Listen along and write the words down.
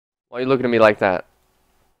Why are you looking at me like that?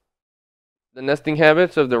 The nesting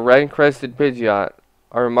habits of the red-crested pidgeot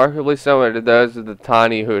are remarkably similar to those of the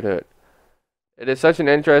tawny hoot-hoot. It is such an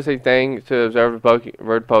interesting thing to observe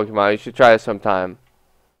bird Pokemon. You should try it sometime.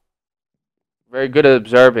 Very good at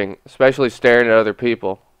observing, especially staring at other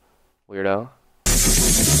people. Weirdo.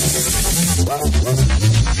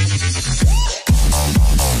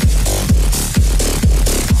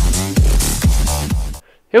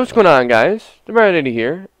 Hey, what's going on, guys? ByrneIdentity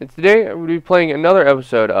here, and today I'm going to be playing another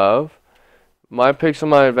episode of my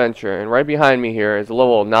Pixelmon adventure. And right behind me here is a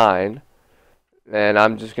level 9, and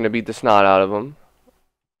I'm just going to beat the snot out of him.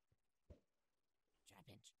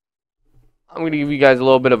 I'm going to give you guys a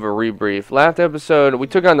little bit of a rebrief. Last episode, we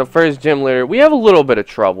took on the first gym leader. We have a little bit of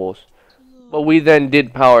troubles, but we then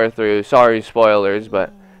did power through. Sorry, spoilers,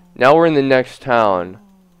 but now we're in the next town.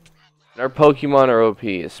 Our Pokemon are OP,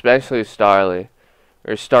 especially Starly.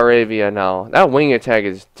 Or Staravia now. That wing attack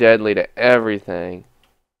is deadly to everything.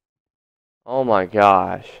 Oh my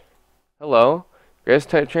gosh. Hello. Grass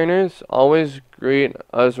type trainers always greet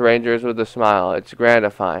us rangers with a smile. It's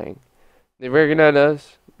gratifying. They recognize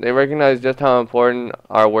us. They recognize just how important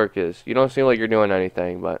our work is. You don't seem like you're doing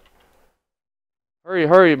anything, but... Hurry,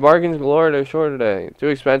 hurry. Bargains galore. They're short today. Too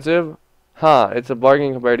expensive? Huh. It's a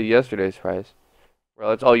bargain compared to yesterday's price. Well,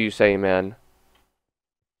 that's all you say, man.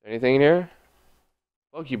 Anything in here?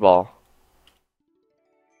 Pokeball.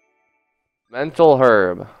 Mental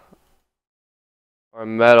herb. Or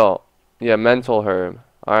metal. Yeah, mental herb.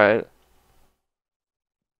 Alright.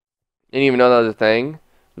 Didn't even know that was a thing.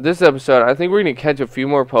 This episode, I think we're going to catch a few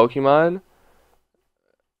more Pokemon.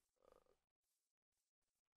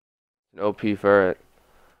 An OP ferret.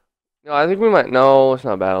 No, I think we might... No, let's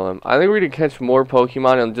not battle him. I think we're going to catch more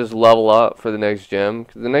Pokemon and just level up for the next gym.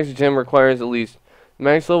 Because the next gym requires at least...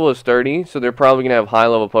 Max level is 30, so they're probably going to have high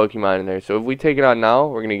level Pokemon in there. So if we take it on now,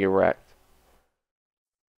 we're going to get wrecked.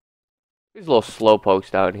 These little slowpokes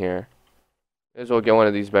down here. May as well get one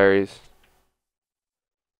of these berries.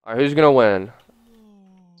 Alright, who's going to win?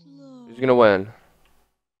 Who's going to win?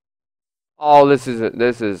 Oh, this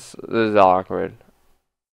is awkward.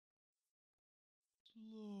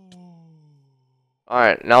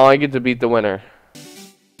 Alright, now I get to beat the winner.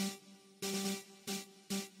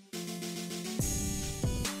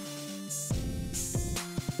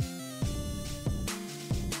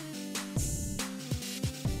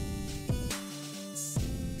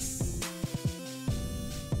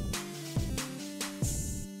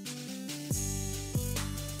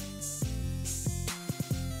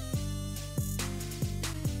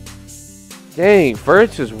 Dang,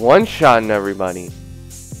 first is one-shotting everybody.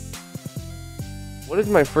 What is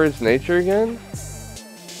my first nature again?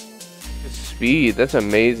 Just speed. That's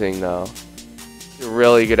amazing, though. It's a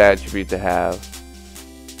really good attribute to have.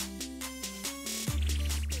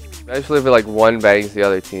 Especially if it, like, one bangs the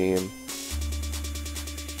other team. I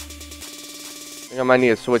think I might need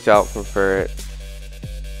to switch out from Ferret.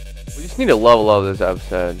 We just need to level up this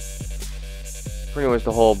episode. Pretty much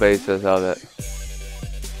the whole basis of it.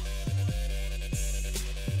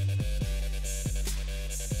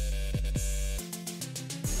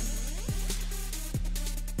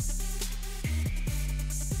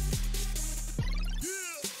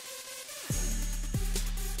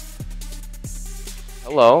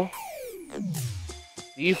 Hello.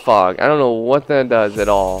 Defog. I don't know what that does at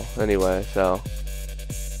all. Anyway, so.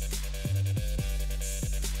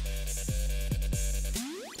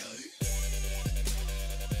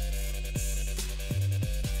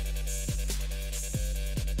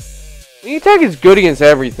 The attack is good against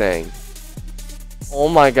everything. Oh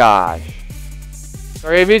my gosh.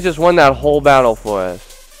 Staravia just won that whole battle for us.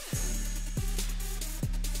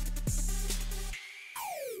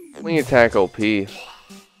 Wing attack OP.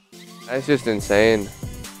 That's just insane.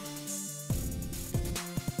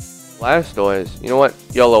 Blastoise. You know what?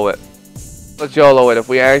 YOLO it. Let's YOLO it. If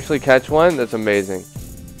we actually catch one, that's amazing.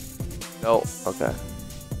 No. Okay.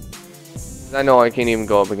 I know I can't even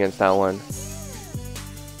go up against that one.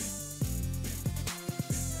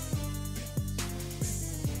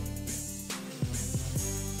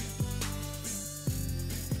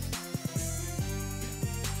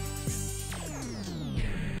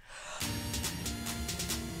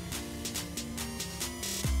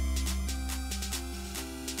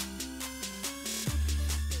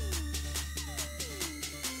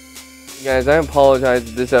 Guys, I apologize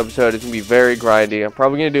that this episode is going to be very grindy. I'm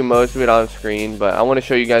probably going to do most of it on screen, but I want to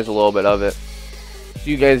show you guys a little bit of it. So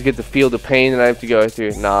you guys get to feel the pain that I have to go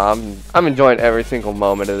through. Nah, I'm enjoying every single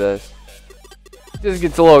moment of this. It just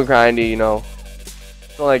gets a little grindy, you know.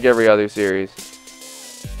 It's not like every other series.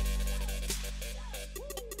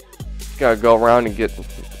 Gotta go around and get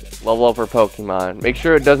Level up our Pokemon. Make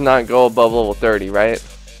sure it does not go above level 30, right?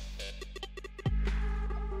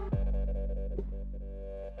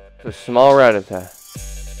 It's a small Rattata.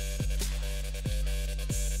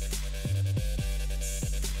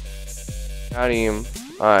 Got him.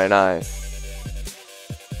 Alright, nice.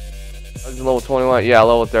 That was level 21. Yeah,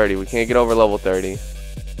 level 30. We can't get over level 30.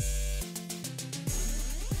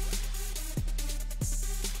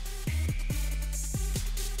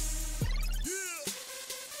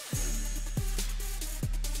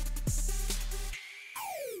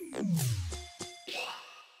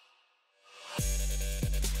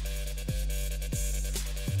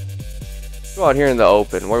 Go out here in the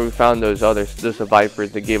open where we found those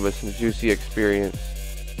vipers that gave us some juicy experience.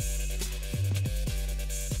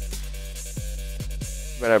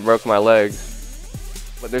 But I broke my legs.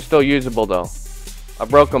 But they're still usable though. I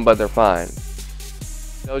broke them, but they're fine.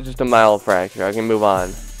 That was just a mild fracture. I can move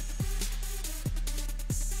on.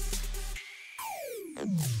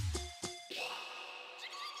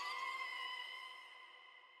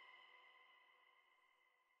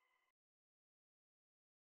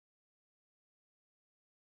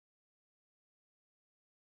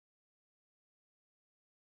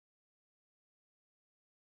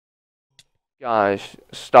 Gosh,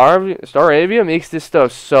 Staravia makes this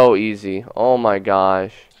stuff so easy. Oh my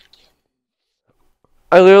gosh.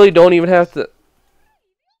 I literally don't even have to...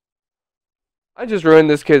 I just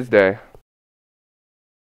ruined this kid's day.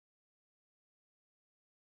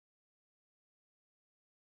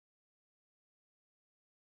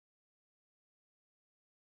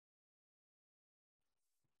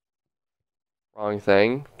 Wrong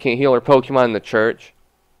thing. Can't heal our Pokemon in the church.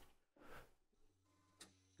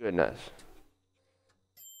 Goodness.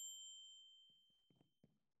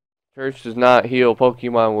 Church does not heal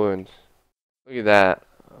Pokemon wounds. Look at that.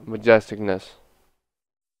 Majesticness.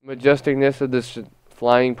 Majesticness of this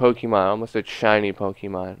flying Pokemon. Almost a shiny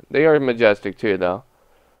Pokemon. They are majestic too, though.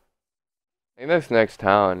 I think that's next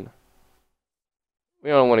town. We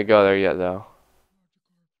don't want to go there yet, though.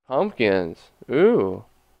 Pumpkins. Ooh.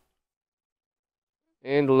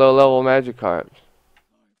 And low-level Magikarps.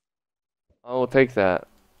 I will take that.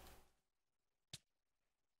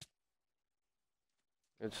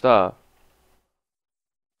 Good stuff.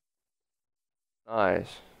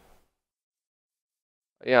 Nice.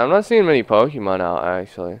 Yeah, I'm not seeing many Pokemon out,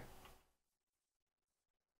 actually.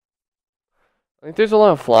 I think there's a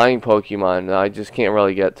lot of flying Pokemon that I just can't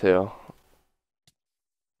really get to.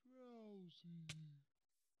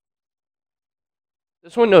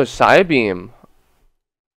 This one knows Psybeam.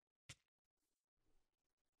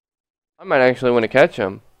 I might actually want to catch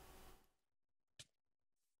him.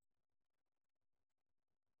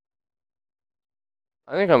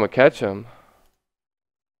 I think I'm gonna catch him.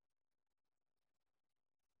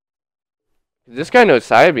 This guy knows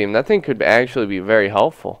Psybeam. That thing could actually be very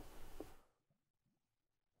helpful.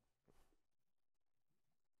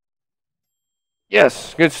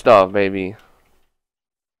 Yes, good stuff, baby.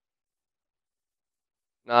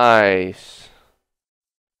 Nice.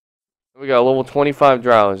 We got level 25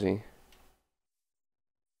 Drowsy.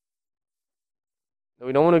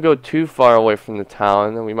 We don't want to go too far away from the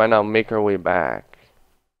town, then we might not make our way back.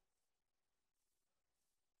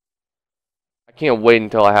 I can't wait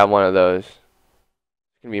until I have one of those.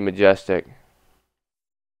 It's gonna be majestic.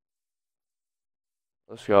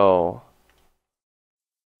 Let's go.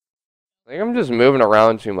 I think I'm just moving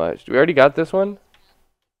around too much. Do we already got this one?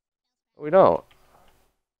 We don't.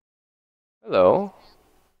 Hello.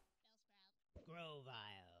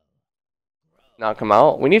 Knock him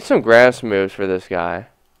out. We need some grass moves for this guy.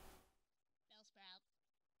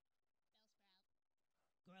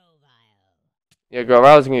 Yeah,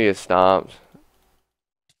 Grovile's gonna get stomped.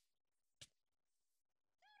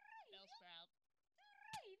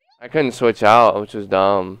 I couldn't switch out, which was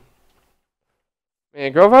dumb.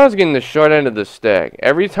 Man, Grovile's getting the short end of the stick.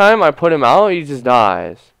 Every time I put him out, he just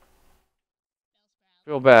dies.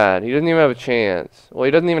 Feel bad. He doesn't even have a chance. Well,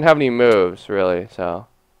 he doesn't even have any moves, really, so.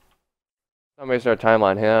 I'm wasting our time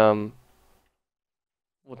on him.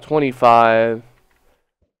 Well, 25.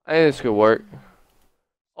 I think this could work.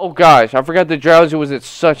 Oh gosh, I forgot the Drowsy was at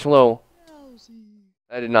such low.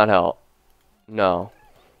 That did not help. No.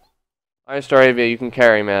 Alright, Staravia, you can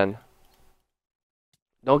carry, man.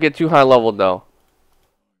 Don't get too high leveled, though.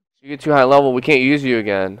 If you get too high level, we can't use you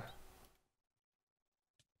again.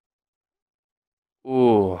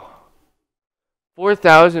 Ooh.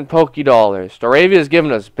 4,000 Poké-Dollars. Staravia is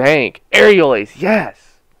giving us bank. Aerial Ace,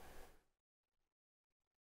 yes!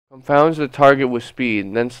 Confounds the target with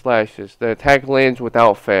speed, then slashes. The attack lands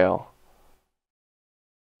without fail.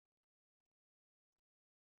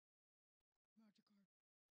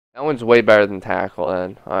 That one's way better than tackle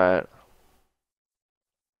then. Alright.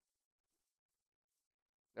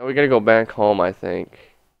 Now we gotta go back home, I think.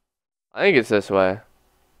 I think it's this way.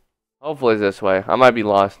 Hopefully it's this way. I might be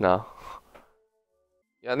lost now.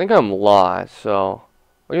 Yeah, I think I'm lost, so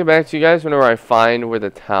I'll get back to you guys whenever I find where the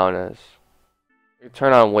town is. You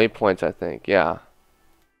turn on waypoints, I think. Yeah.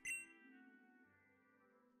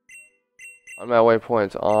 On my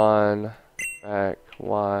waypoints on, back,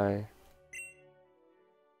 Y.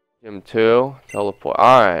 Gym 2, teleport.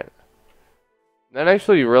 Alright. That'd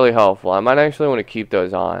actually be really helpful. I might actually want to keep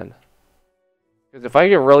those on. Because if I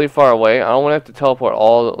get really far away, I don't want to have to teleport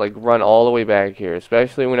all, like, run all the way back here.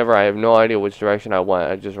 Especially whenever I have no idea which direction I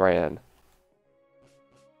went. I just ran.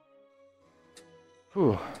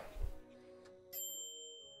 Whew.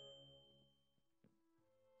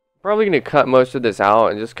 Probably going to cut most of this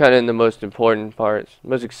out and just cut in the most important parts.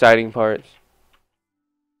 Most exciting parts.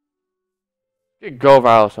 Give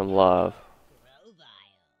Grovile some love.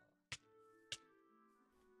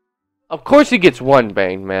 Of course he gets one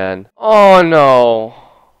bang, man. Oh no.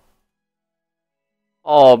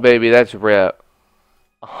 Oh baby, that's rip.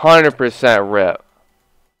 100% rip.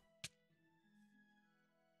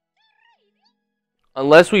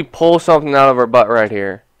 Unless we pull something out of our butt right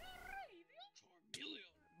here.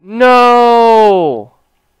 No.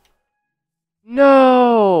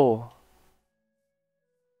 No.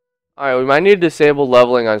 Alright, we might need to disable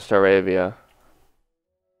leveling on Staravia.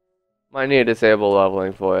 Might need to disable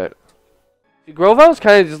leveling for it. See, Grovile's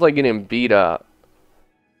kind of just like getting beat up.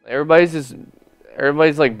 Everybody's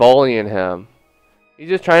like bullying him. He's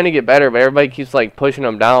just trying to get better, but everybody keeps like pushing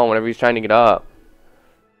him down whenever he's trying to get up.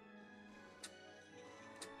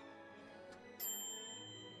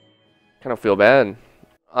 Kind of feel bad.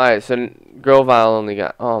 Alright, so Grovile only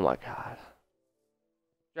got... Oh my god.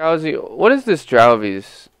 Drowsy... What is this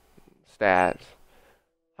Drowsy's stats?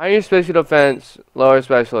 Higher special defense, lower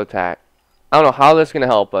special attack. I don't know how this is going to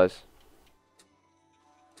help us.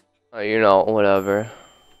 You know, whatever.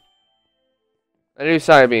 I do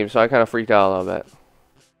Side Beam, so I kind of freaked out a little bit.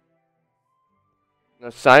 Now,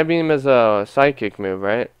 Side Beam is a psychic move,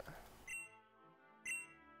 right?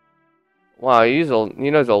 Wow, he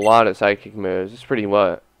knows a lot of psychic moves. It's pretty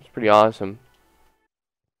what? It's pretty awesome.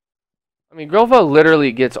 I mean, Grovile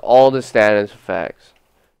literally gets all the status effects.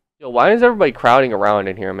 Yo, why is everybody crowding around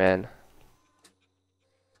in here, man?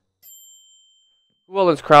 Who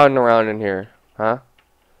else is crowding around in here? Huh?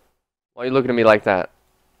 Why are you looking at me like that?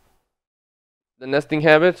 The nesting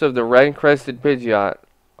habits of the red-crested Pidgeot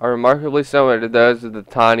are remarkably similar to those of the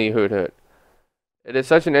tawny Hoot. It is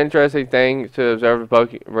such an interesting thing to observe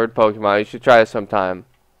bird Pokemon. You should try it sometime.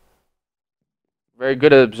 Very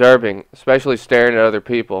good at observing, especially staring at other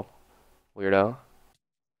people. Weirdo.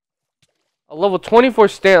 A level 24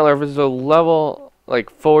 Stantler versus a level, like,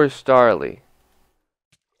 4 Starly.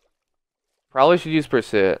 Probably should use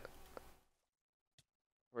Pursuit.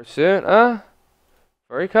 Pursuit,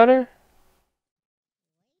 Furry Cutter?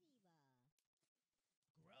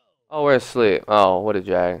 Oh, we're asleep. Oh, what a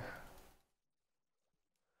jag.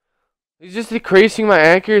 He's just decreasing my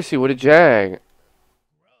accuracy. What a jag.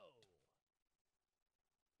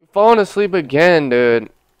 I'm falling asleep again, dude.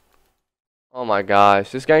 Oh my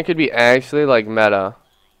gosh. This guy could be actually like meta.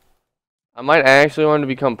 I might actually want to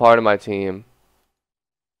become part of my team.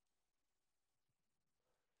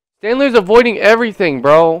 Stanley's avoiding everything,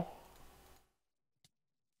 bro.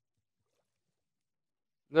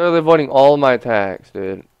 Literally avoiding all of my attacks,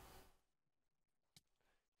 dude.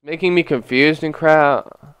 Making me confused and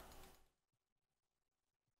crap.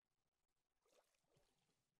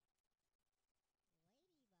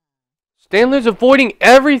 Stanley's avoiding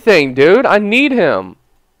everything, dude. I need him.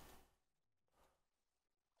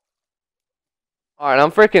 Alright,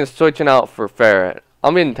 I'm freaking switching out for Ferret.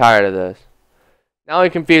 I'm getting tired of this. Now he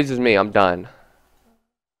confuses me. I'm done.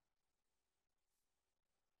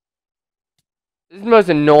 This is the most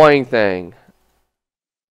annoying thing.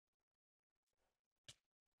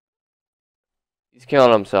 He's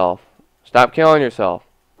killing himself. Stop killing yourself.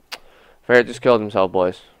 Ferret just killed himself,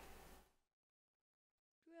 boys.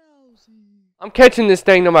 I'm catching this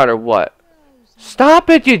thing no matter what.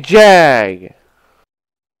 Stop it, you jag!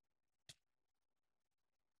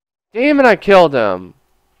 Damn it, I killed him.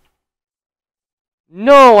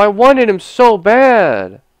 No, I wanted him so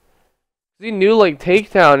bad. He knew, like,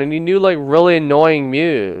 Takedown, and he knew, like, really annoying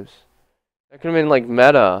moves. That could have been, like,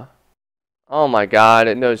 meta. Oh my god,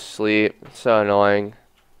 it knows sleep. It's so annoying.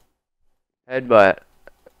 Headbutt.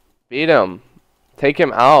 Beat him. Take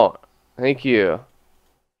him out. Thank you.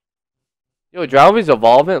 Yo, Drowsy's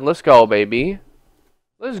evolving. Let's go, baby.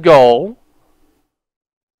 Let's go.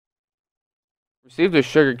 Received a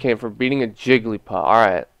sugar cane for beating a Jigglypuff.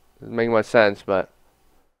 Alright. Doesn't make much sense, but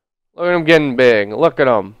look at him getting big. Look at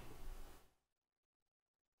him.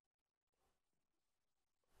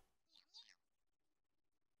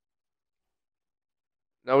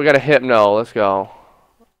 Now we got a Hypno. Let's go.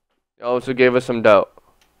 Oh, so gave us some dope.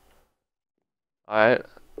 Alright.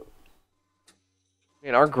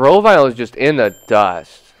 Man, our Grovyle is just in the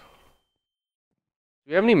dust. Do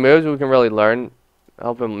we have any moves we can really learn?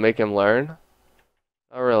 Help him, make him learn?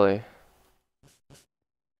 Not really.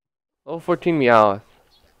 Level 14 Meowth.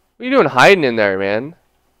 What are you doing hiding in there, man?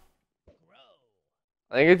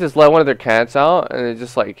 I think they just let one of their cats out and they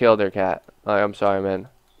just like killed their cat. I'm sorry, man.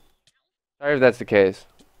 Sorry if that's the case.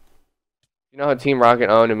 You know how Team Rocket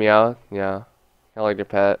owned a Meowth? Yeah. Kind of like their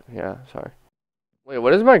pet. Yeah, sorry. Wait,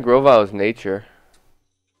 what is my Grovyle's nature?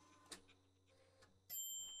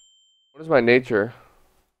 What is my nature?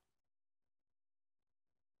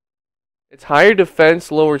 It's higher defense,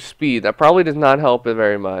 lower speed. That probably does not help it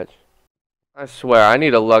very much. I swear, I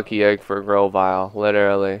need a lucky egg for Grovyle,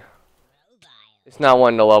 literally. It's not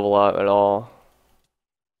one to level up at all.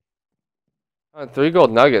 3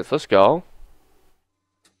 gold nuggets, let's go.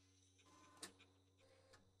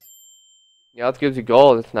 Yeah, it gives you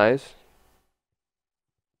gold, that's nice.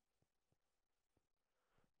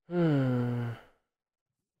 Can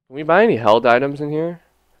we buy any held items in here?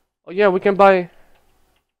 Oh yeah, we can buy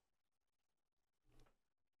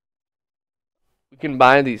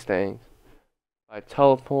these things. Buy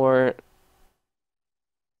teleport.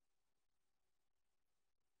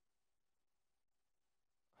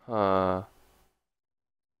 Yeah,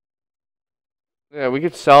 we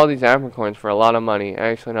could sell these apricorns for a lot of money.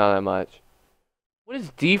 Actually, not that much. What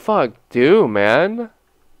does defog do, man? I don't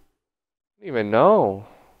even know.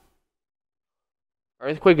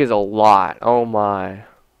 Earthquake is a lot. Oh my.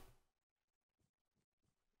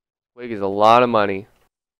 Earthquake is a lot of money.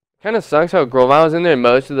 Kind of sucks how Grovyle's in there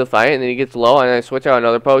most of the fight, and then he gets low, and I switch out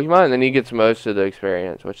another Pokemon, and then he gets most of the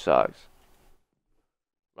experience, which sucks.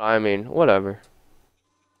 I mean, whatever.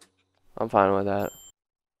 I'm fine with that.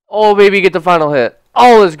 Oh, baby, get the final hit.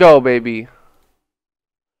 Oh, let's go, baby.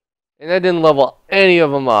 And that didn't level any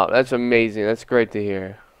of them up. That's amazing. That's great to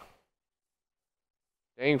hear.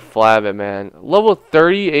 Dang Flabbit, man. Level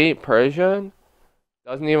 38 Persian?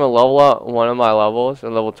 Doesn't even level up one of my levels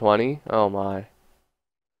at level 20? Oh, my.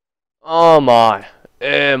 Oh, my.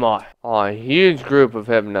 Am I? Oh, a huge group of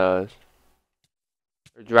Hypnos.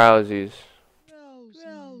 Or Drowsies.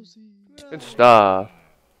 Good stuff.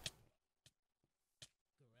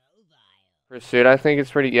 Pursuit, I think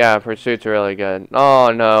it's pretty... Yeah, Pursuit's really good.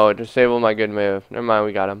 Oh, no. Disabled my good move. Never mind,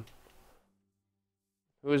 we got him.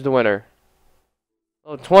 Who was the winner?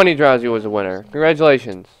 Oh, 20 Drowsy was the winner.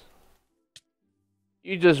 Congratulations.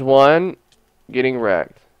 You just won getting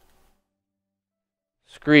wrecked.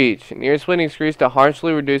 Screech. Near splitting Screech that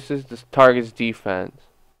harshly reduces the target's defense.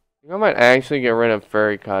 I think I might actually get rid of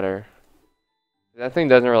Furry Cutter. That thing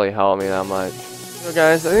doesn't really help me that much. So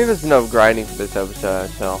guys, I think that's enough grinding for this episode.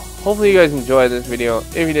 So hopefully you guys enjoyed this video.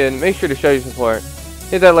 If you did, make sure to show your support.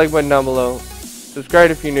 Hit that like button down below.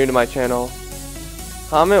 Subscribe if you're new to my channel.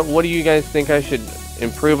 Comment what do you guys think I should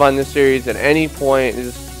improve on this series at any point.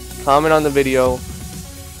 Just comment on the video.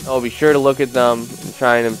 I'll be sure to look at them and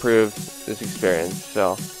try and improve this experience.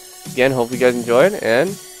 So again, hope you guys enjoyed, and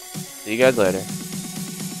see you guys later.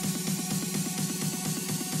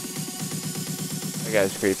 That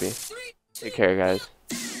guy's creepy. Take care, guys.